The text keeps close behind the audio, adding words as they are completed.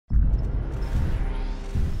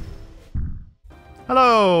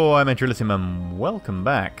Hello, I'm EnterElysium and welcome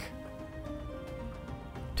back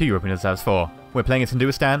to Europa Universalis IV. We're playing as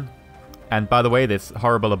Hindustan, and by the way, this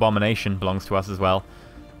horrible abomination belongs to us as well.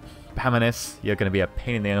 Bamanis, you're going to be a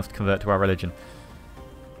pain in the ass to convert to our religion.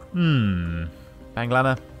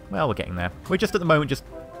 Banglana? Well, we're getting there. We're just at the moment just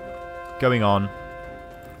going on,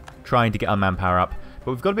 trying to get our manpower up.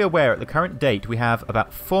 But we've got to be aware, at the current date, we have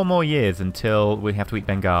about 4 more years until we have to eat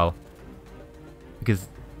Bengal. Because...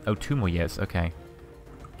 oh, 2 more years, okay.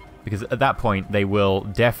 Because at that point, they will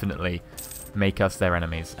definitely make us their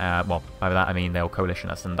enemies. Well, by that I mean they'll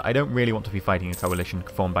coalition us, and I don't really want to be fighting a coalition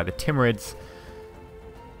formed by the Timurids.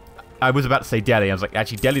 I was about to say Delhi. I was like,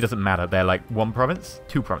 actually, Delhi doesn't matter. They're like 1 province?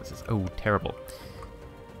 2 provinces. Oh, terrible.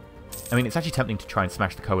 I mean, it's actually tempting to try and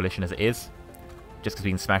smash the coalition as it is. Just because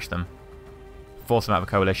we can smash them. Force them out of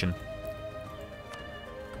a coalition.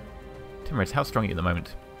 Timurids, how strong are you at the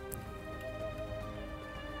moment?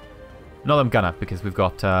 Not that I'm gonna, because we've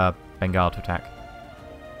got Bengal to attack.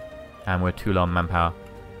 And we're too low on manpower.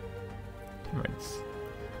 Timurids.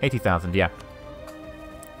 80,000, yeah.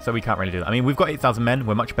 So we can't really do that. I mean, we've got 8,000 men.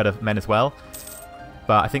 We're much better men as well.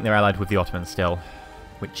 But I think they're allied with the Ottomans still.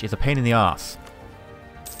 Which is a pain in the arse.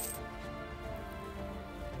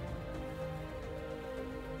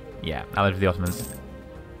 Yeah, allied with the Ottomans.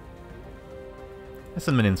 That's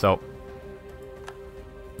an insult.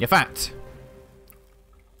 You're fat!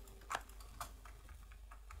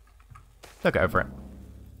 They'll get over it.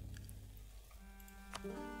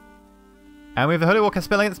 And we have the Holy War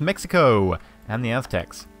Castilla against Mexico and the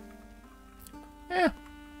Aztecs. Yeah.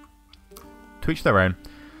 To each their own.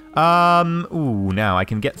 Ooh, now I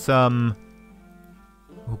can get some...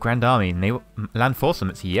 ooh, Grand Army. Land Force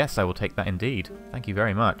Summits. Yes, I will take that indeed. Thank you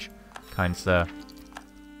very much, kind sir.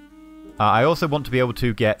 I also want to be able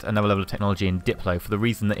to get another level of technology in Diplo for the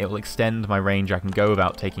reason that it will extend my range. I can go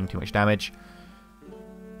without taking too much damage.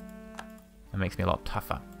 That makes me a lot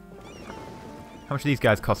tougher. How much do these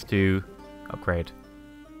guys cost to upgrade?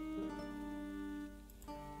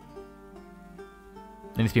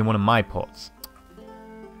 It needs to be in one of my ports.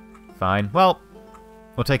 Fine. Well,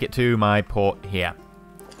 we'll take it to my port here.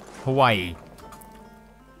 Hawaii.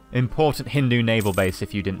 Important Hindu naval base,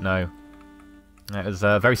 if you didn't know. That was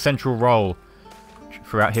a very central role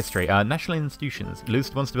throughout history. National institutions.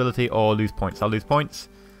 Lose 1 stability or lose points. I'll lose points.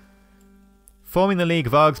 Forming the League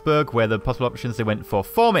of Augsburg, where the possible options they went for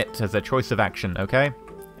form it as their choice of action, okay?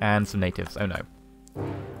 And some natives. Oh no.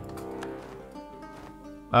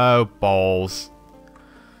 Oh, balls.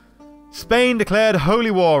 Spain declared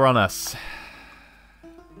holy war on us.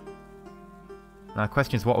 Now the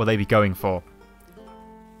question is, what will they be going for?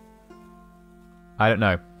 I don't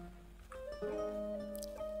know.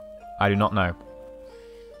 I do not know.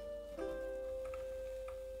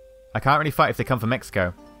 I can't really fight if they come from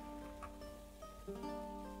Mexico.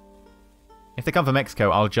 If they come from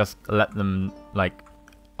Mexico, I'll just let them, like,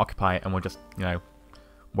 occupy it and we'll just, you know,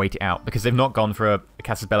 wait it out. Because they've not gone for a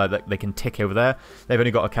casus belli that they can tick over there. They've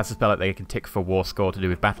only got a casus belli that they can tick for war score to do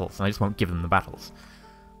with battles. And I just won't give them the battles.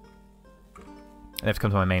 They have to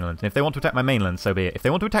come to my mainland. And if they want to attack my mainland, so be it. If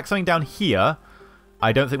they want to attack something down here,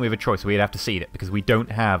 I don't think we have a choice. We'd have to cede it. Because we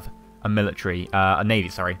don't have a military, a navy,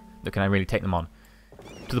 sorry, that can really take them on.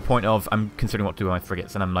 To the point of, I'm considering what to do with my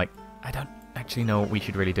frigates. And I'm like, I don't actually know what we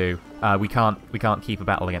should really do. We can't keep a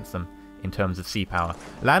battle against them in terms of sea power.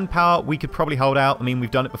 Land power, we could probably hold out. I mean,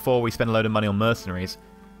 we've done it before. We spent a load of money on mercenaries.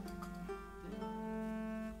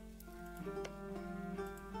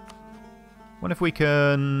 What if we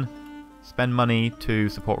can spend money to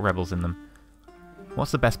support rebels in them?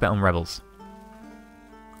 What's the best bet on rebels?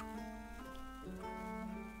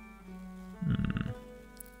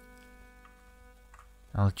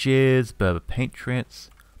 Algiers, Berber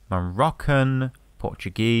Patriots, Moroccan,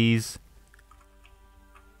 Portuguese.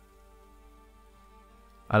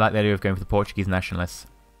 I like the idea of going for the Portuguese nationalists.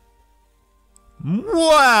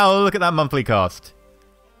 Wow, look at that monthly cost.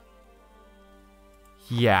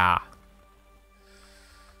 Yeah.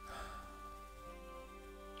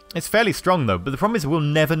 It's fairly strong though, but the problem is we'll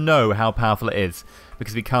never know how powerful it is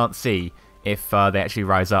because we can't see if they actually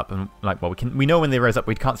rise up. And like, well, we know when they rise up,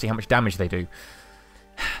 we can't see how much damage they do.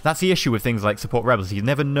 That's the issue with things like support rebels. You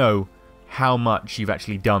never know how much you've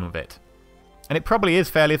actually done with it. And it probably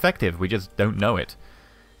is fairly effective. We just don't know it.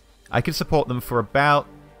 I could support them for about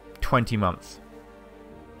 20 months.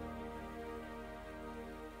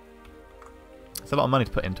 It's a lot of money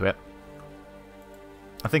to put into it.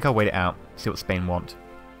 I think I'll wait it out, see what Spain want.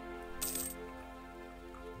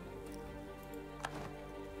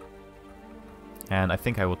 And I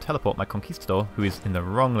think I will teleport my conquistador, who is in the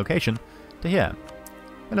wrong location, to here.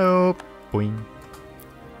 Hello. Boing.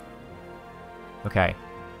 Okay.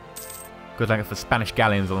 Good luck for Spanish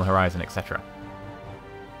galleons on the horizon, etc.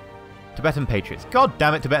 Tibetan Patriots. God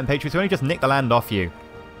damn it, Tibetan Patriots. We only just nicked the land off you.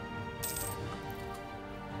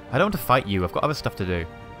 I don't want to fight you. I've got other stuff to do.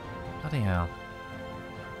 Bloody hell.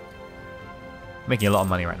 Making a lot of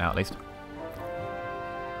money right now, at least.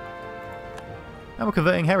 And we're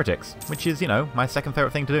converting heretics, which is, you know, my second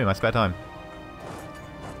favourite thing to do in my spare time.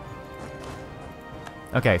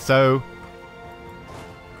 Okay, so...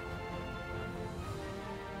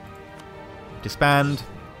 disband.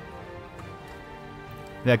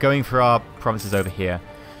 They're going for our provinces over here.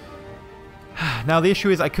 Now, the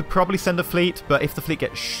issue is I could probably send a fleet, but if the fleet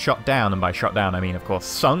gets shot down, and by shot down I mean, of course,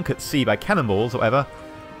 sunk at sea by cannonballs or whatever,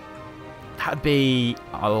 that'd be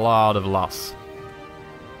a lot of loss.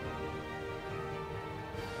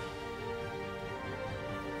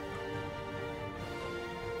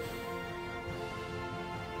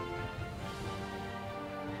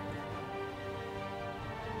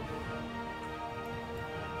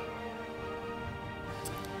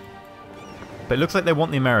 But it looks like they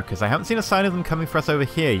want the Americas. I haven't seen a sign of them coming for us over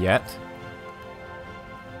here yet.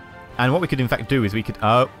 And what we could in fact do is we could...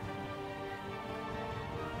 oh.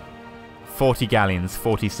 40 galleons,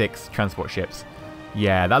 46 transport ships.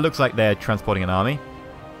 Yeah, that looks like they're transporting an army.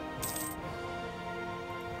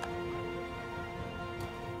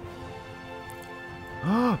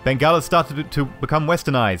 Bengal has started to become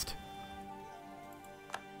westernized.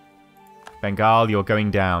 Bengal, you're going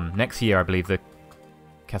down. Next year, I believe, the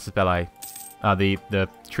Casus Belli... the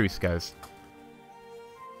truce goes.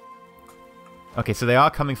 Okay, so they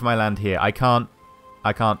are coming for my land here. I can't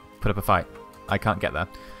put up a fight. I can't get there.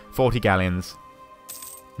 40 galleons.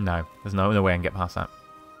 No, there's no way I can get past that.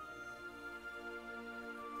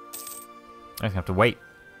 I just have to wait.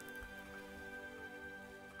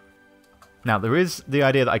 Now, there is the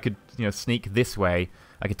idea that I could, you know, sneak this way.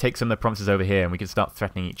 I could take some of the provinces over here and we could start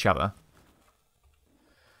threatening each other.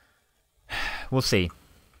 We'll see.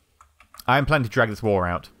 I'm planning to drag this war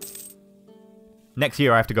out. Next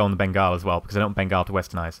year I have to go on the Bengal as well, because I don't want Bengal to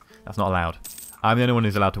westernize. That's not allowed. I'm the only one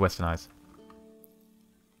who's allowed to westernize.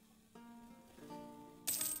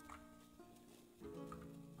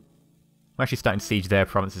 We're actually starting to siege their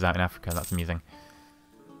provinces out in Africa. That's amusing.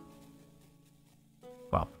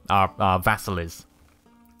 Well, our vassal is.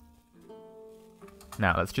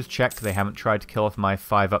 Now, let's just check they haven't tried to kill off my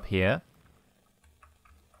 5 up here.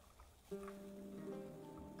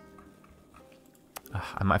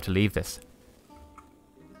 I might have to leave this.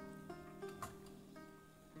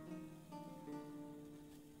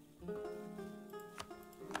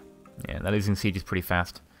 Yeah, that losing siege is pretty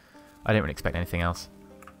fast. I didn't really expect anything else.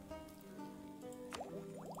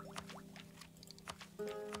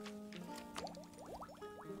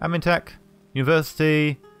 Admin tech,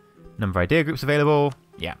 university, number of idea groups available.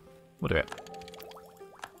 Yeah, we'll do it.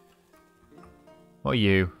 What are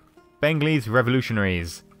you? Bengalese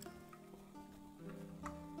revolutionaries.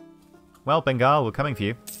 Well, Bengal, we're coming for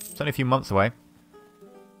you. It's only a few months away.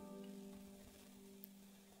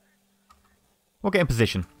 We'll get in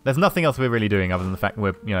position. There's nothing else we're really doing other than the fact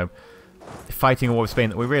we're, you know, fighting a war with Spain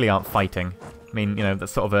that we really aren't fighting. I mean, you know,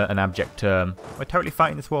 that's sort of an abject term. We're totally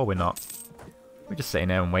fighting this war, we're not. We're just sitting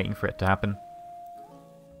there and waiting for it to happen.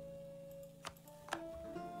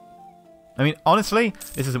 I mean, honestly,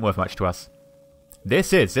 this isn't worth much to us.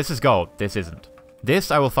 This is gold. This isn't.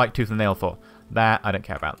 This I will fight tooth and nail for. That I don't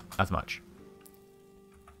care about as much.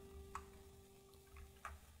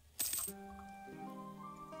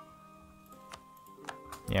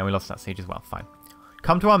 Yeah, we lost that siege as well. Fine.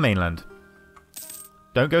 Come to our mainland.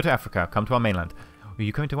 Don't go to Africa. Come to our mainland. Are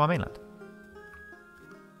you coming to our mainland?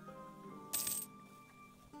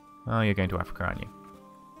 Oh, you're going to Africa, aren't you?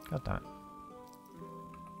 God damn it.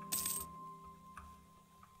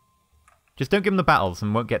 Just don't give them the battles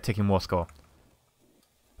and won't get ticking war score.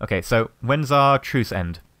 Okay, so when's our truce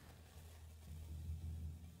end?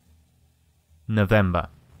 November.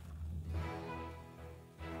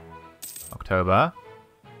 October.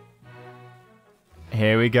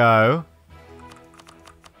 Here we go.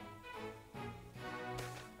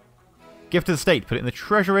 Gift to the state. Put it in the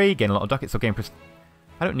treasury. Gain a lot of ducats or gain prestige.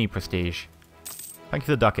 I don't need prestige. Thank you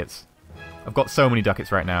for the ducats. I've got so many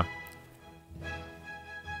ducats right now.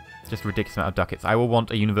 Just a ridiculous amount of ducats. I will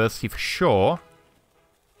want a university for sure.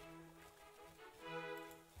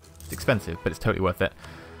 It's expensive, but it's totally worth it.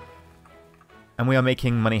 And we are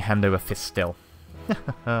making money hand over fist still.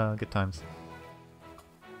 Good times.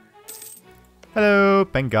 Hello,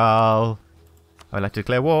 Bengal. I would like to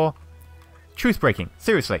declare war. Truce breaking.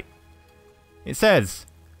 Seriously. It says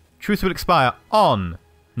truce will expire on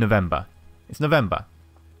November. It's November.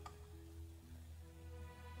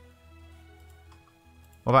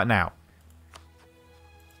 What about now?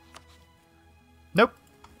 Nope.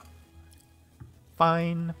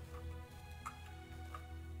 Fine.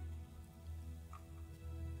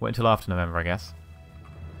 Wait until after November, I guess.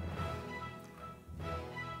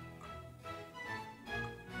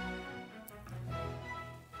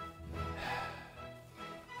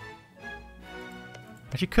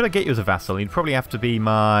 Actually, could I get you as a vassal? You'd probably have to be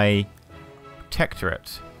my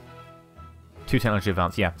protectorate. 2 technology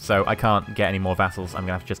advance, yeah. So I can't get any more vassals. I'm going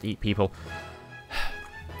to have to just eat people.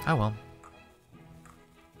 Oh well.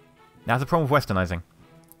 That's a problem with westernizing.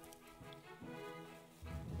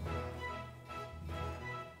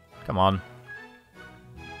 Come on.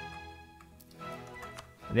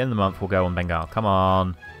 At the end of the month, we'll go on Bengal. Come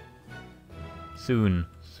on. Soon.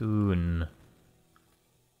 Soon.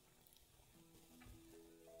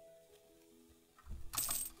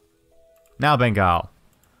 Now Bengal.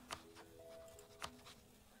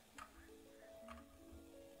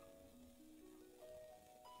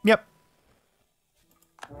 Yep.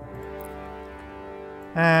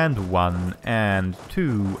 And 1, and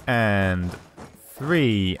 2, and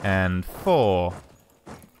 3, and 4.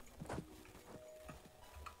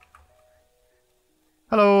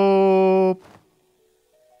 Hello!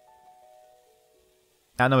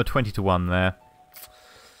 At number 20 to 1 there.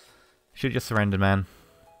 Should've just surrendered, man.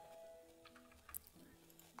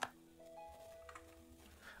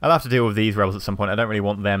 I'll have to deal with these rebels at some point. I don't really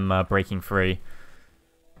want them breaking free.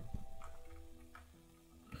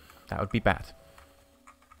 That would be bad.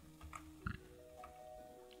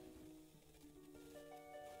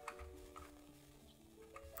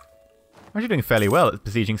 I'm actually doing fairly well at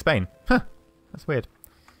besieging Spain. Huh. That's weird.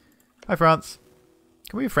 Hi, France.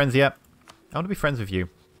 Can we be friends yet? I want to be friends with you.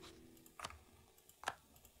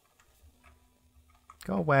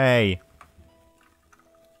 Go away.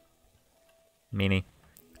 Meanie.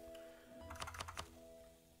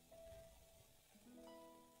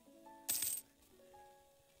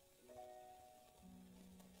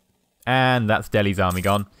 And that's Delhi's army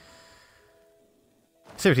gone.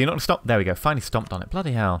 Seriously, you're not going to stop? There we go. Finally stomped on it.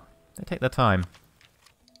 Bloody hell. They take their time.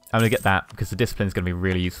 I'm going to get that because the discipline is going to be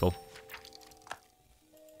really useful.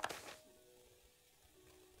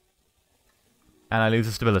 And I lose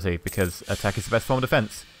the stability because attack is the best form of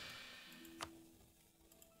defense.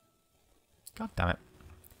 God damn it.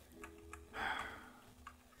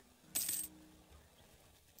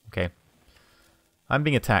 Okay. I'm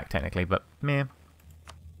being attacked technically, but meh.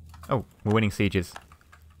 Oh, we're winning sieges.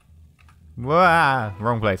 Wah!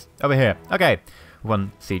 Wrong place. Over here. Okay.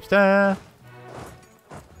 1 siege there.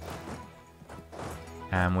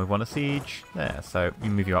 And we want a siege there, so we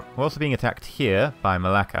move you up. We're also being attacked here by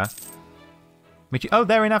Malacca. Which, oh,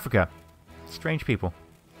 they're in Africa. Strange people.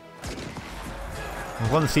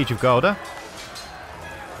 We've won the siege of Gouda.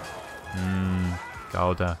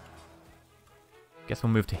 Gouda. Guess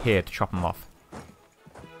we'll move to here to chop them off.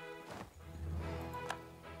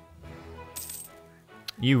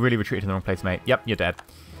 You really retreated to the wrong place, mate. Yep, you're dead.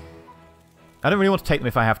 I don't really want to take them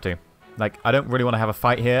if I have to. Like, I don't really want to have a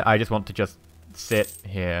fight here. I just want to just sit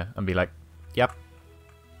here and be like, yep.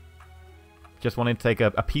 Just wanted to take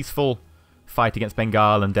a peaceful fight against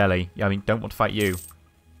Bengal and Delhi. I mean, don't want to fight you.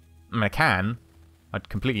 I mean, I can. I'd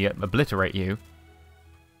completely obliterate you.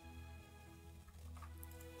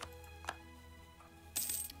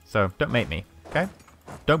 So, don't mate me, okay?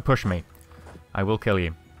 Don't push me. I will kill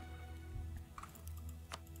you.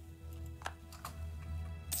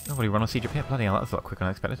 Oh, will he run on siege up here? Bloody hell, that's a lot quicker than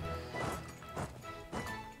I expected.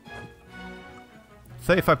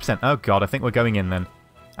 35%. Oh god, I think we're going in then.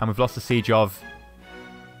 And we've lost the siege of...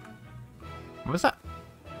 What was that?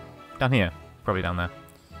 Down here. Probably down there.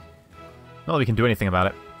 Not that we can do anything about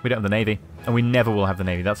it. We don't have the navy. And we never will have the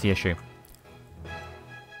navy. That's the issue.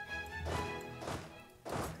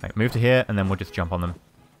 Right, move to here, and then we'll just jump on them.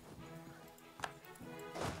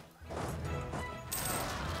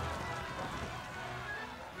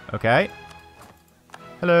 Okay.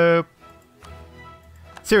 Hello.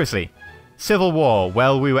 Seriously. Civil war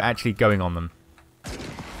while we were actually going on them.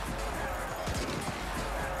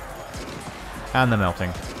 And they're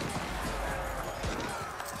melting.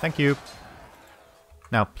 Thank you.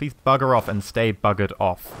 Now, please bugger off and stay buggered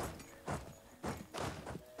off.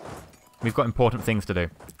 We've got important things to do.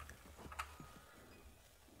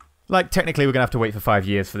 Like, technically we're going to have to wait for 5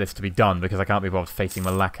 years for this to be done, because I can't be bothered facing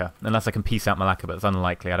Malacca. Unless I can peace out Malacca, but it's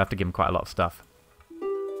unlikely. I'd have to give him quite a lot of stuff.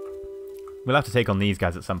 We'll have to take on these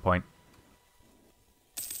guys at some point.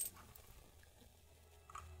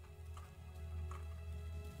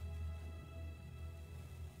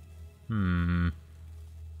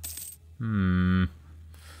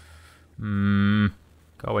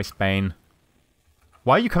 Go away, Spain.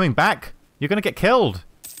 Why are you coming back? You're going to get killed.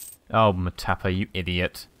 Oh, Matapa, you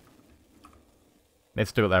idiot. They've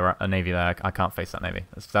still got a navy there. I can't face that navy.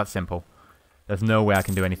 That's simple. There's no way I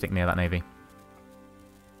can do anything near that navy.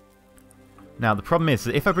 Now, the problem is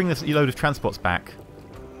that if I bring this load of transports back,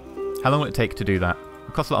 how long will it take to do that?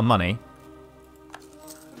 It costs a lot of money.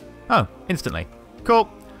 Oh, instantly. Cool.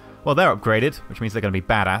 Well, they're upgraded, which means they're going to be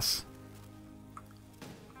badass.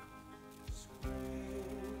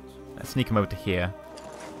 Let's sneak them over to here.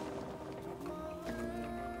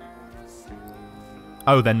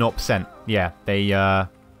 Oh, they're 0%. Yeah,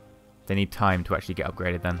 they need time to actually get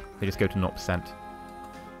upgraded then. They just go to 0%.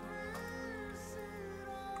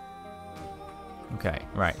 Okay,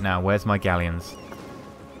 right, now, where's my galleons?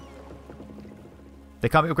 They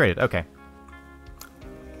can't be upgraded, okay.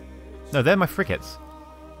 No, they're my frigates.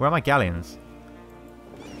 Where are my galleons?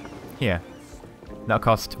 Here. That'll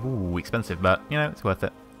cost, ooh, expensive, but, you know, it's worth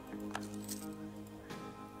it.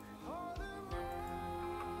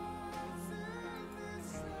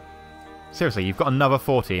 Seriously, you've got another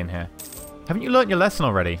 40 in here. Haven't you learnt your lesson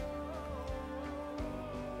already?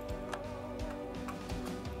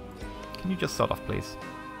 Can you just sod off, please?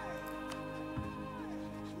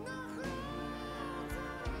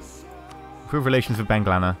 Improve relations with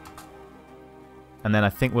Banglana. And then I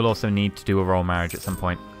think we'll also need to do a royal marriage at some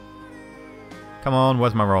point. Come on,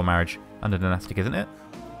 where's my royal marriage? Under dynastic, isn't it?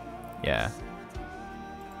 Yeah.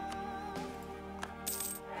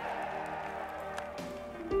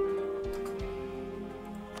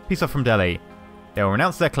 Peace off from Delhi. They will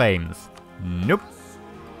renounce their claims. Nope.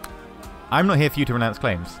 I'm not here for you to renounce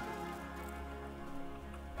claims.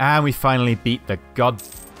 And we finally beat the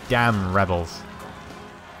goddamn rebels.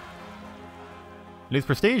 Lose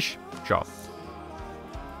prestige? Sure.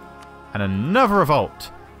 And another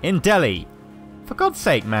revolt in Delhi. For God's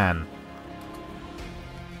sake, man.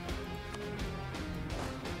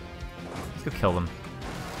 Let's go kill them.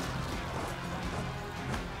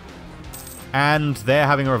 And they're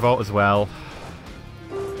having a revolt as well.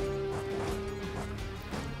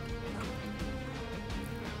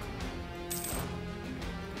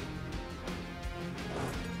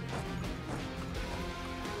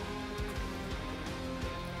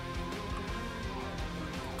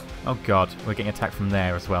 Oh god, we're getting attacked from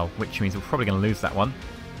there as well, which means we're probably going to lose that one.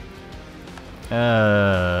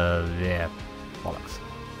 Yeah. Bollocks.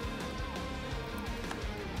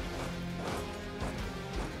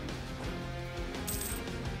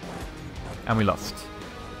 And we lost.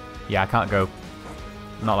 Yeah, I can't go.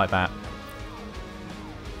 Not like that.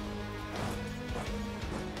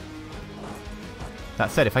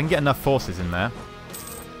 That said, if I can get enough forces in there,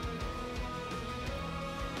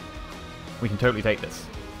 we can totally take this.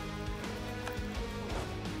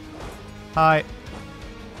 Hi.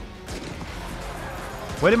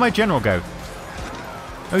 Where did my general go?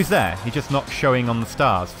 Oh, he's there. He's just not showing on the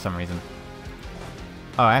stars for some reason.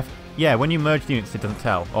 Oh, I have... Yeah, when you merge the units, it doesn't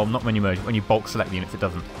tell. Or not when you merge, when you bulk select the units, it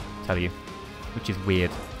doesn't tell you. Which is weird.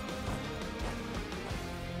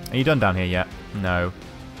 Are you done down here yet? No.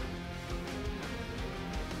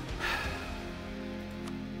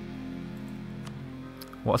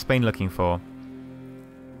 What is Spain looking for?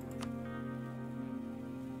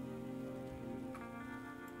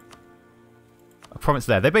 A province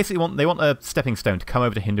there. They basically want a stepping stone to come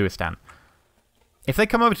over to Hindustan. If they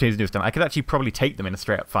come over to Hindustan, I could actually probably take them in a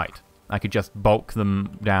straight-up fight. I could just bulk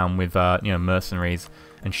them down with, you know, mercenaries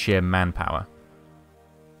and sheer manpower.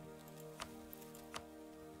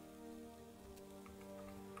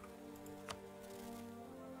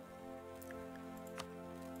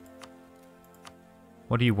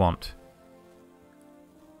 What do you want?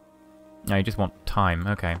 No, you just want time.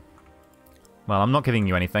 Okay. Well, I'm not giving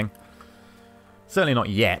you anything. Certainly not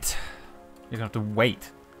yet. You're going to have to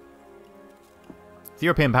wait. It's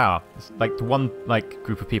European power. It's like the one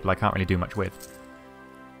group of people I can't really do much with.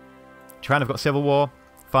 Japan have got civil war.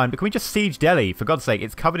 Fine, but can we just siege Delhi? For God's sake,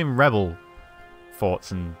 it's covered in rebel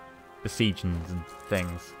forts and besiegements and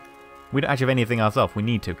things. We don't actually have anything ourselves. We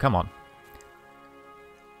need to. Come on.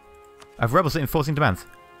 I have rebels enforcing demands.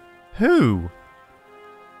 Who?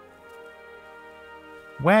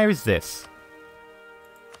 Where is this?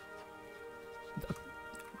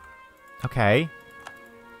 Okay.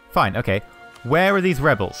 Fine, okay. Where are these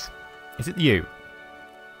rebels? Is it you?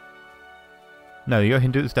 No, you're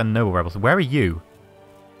Hindustan noble rebels. Where are you?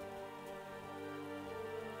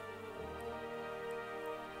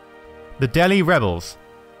 The Delhi rebels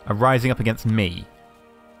are rising up against me.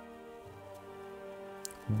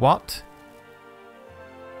 What?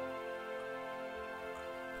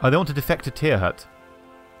 Oh, they want to defect to Tirhut.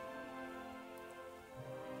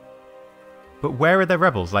 But where are their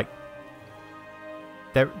rebels? Like...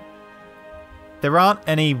 There aren't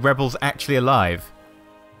any rebels actually alive.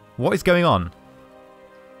 What is going on?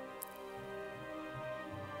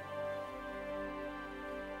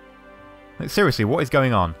 Like, seriously, what is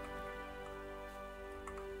going on?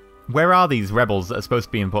 Where are these rebels that are supposed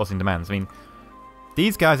to be enforcing demands? I mean,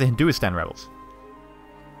 these guys are Hindustan rebels.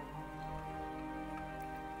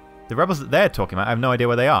 The rebels that they're talking about, I have no idea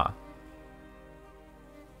where they are.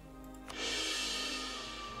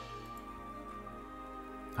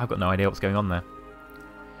 I've got no idea what's going on there.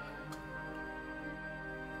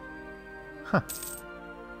 Huh.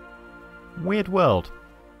 Weird world.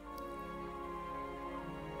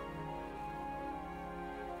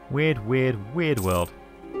 Weird, weird, weird world.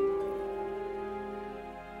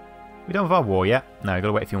 We done with our war yet? No, we've got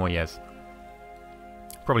to wait a few more years.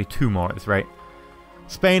 Probably 2 more at this rate.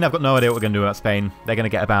 Spain, I've got no idea what we're going to do about Spain. They're going to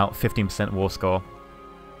get about 15% war score.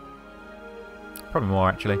 Probably more,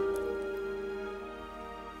 actually.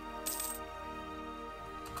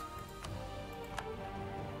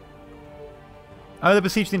 Oh, they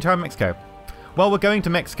besieged the entire Mexico. Well, we're going to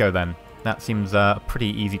Mexico then. That seems a pretty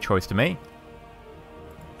easy choice to me.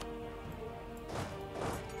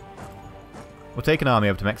 We'll take an army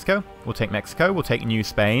over to Mexico. We'll take Mexico. We'll take New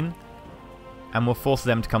Spain. And we'll force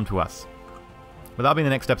them to come to us. But that'll be in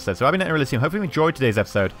the next episode. So I've been EnterElysium. Hopefully you enjoyed today's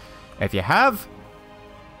episode. If you have,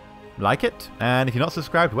 like it. And if you're not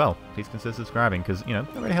subscribed, well, please consider subscribing. Because, you know,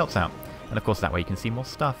 it really helps out. And of course, that way you can see more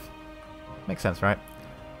stuff. Makes sense, right?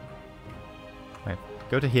 Okay,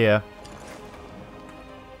 go to here.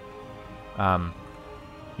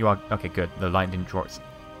 You are... Okay, good. The line didn't draw its...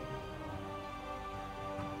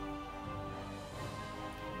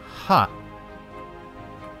 Ha!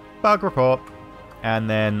 Bug report. And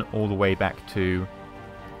then all the way back to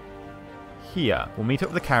here. We'll meet up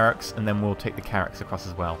with the Carracks, and then we'll take the Carracks across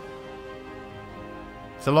as well.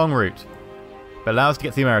 It's a long route, but allows us to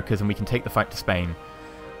get to the Americas, and we can take the fight to Spain.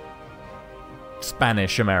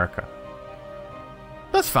 Spanish America.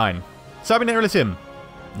 That's fine. So I've been EnterElysium,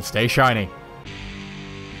 and stay shiny.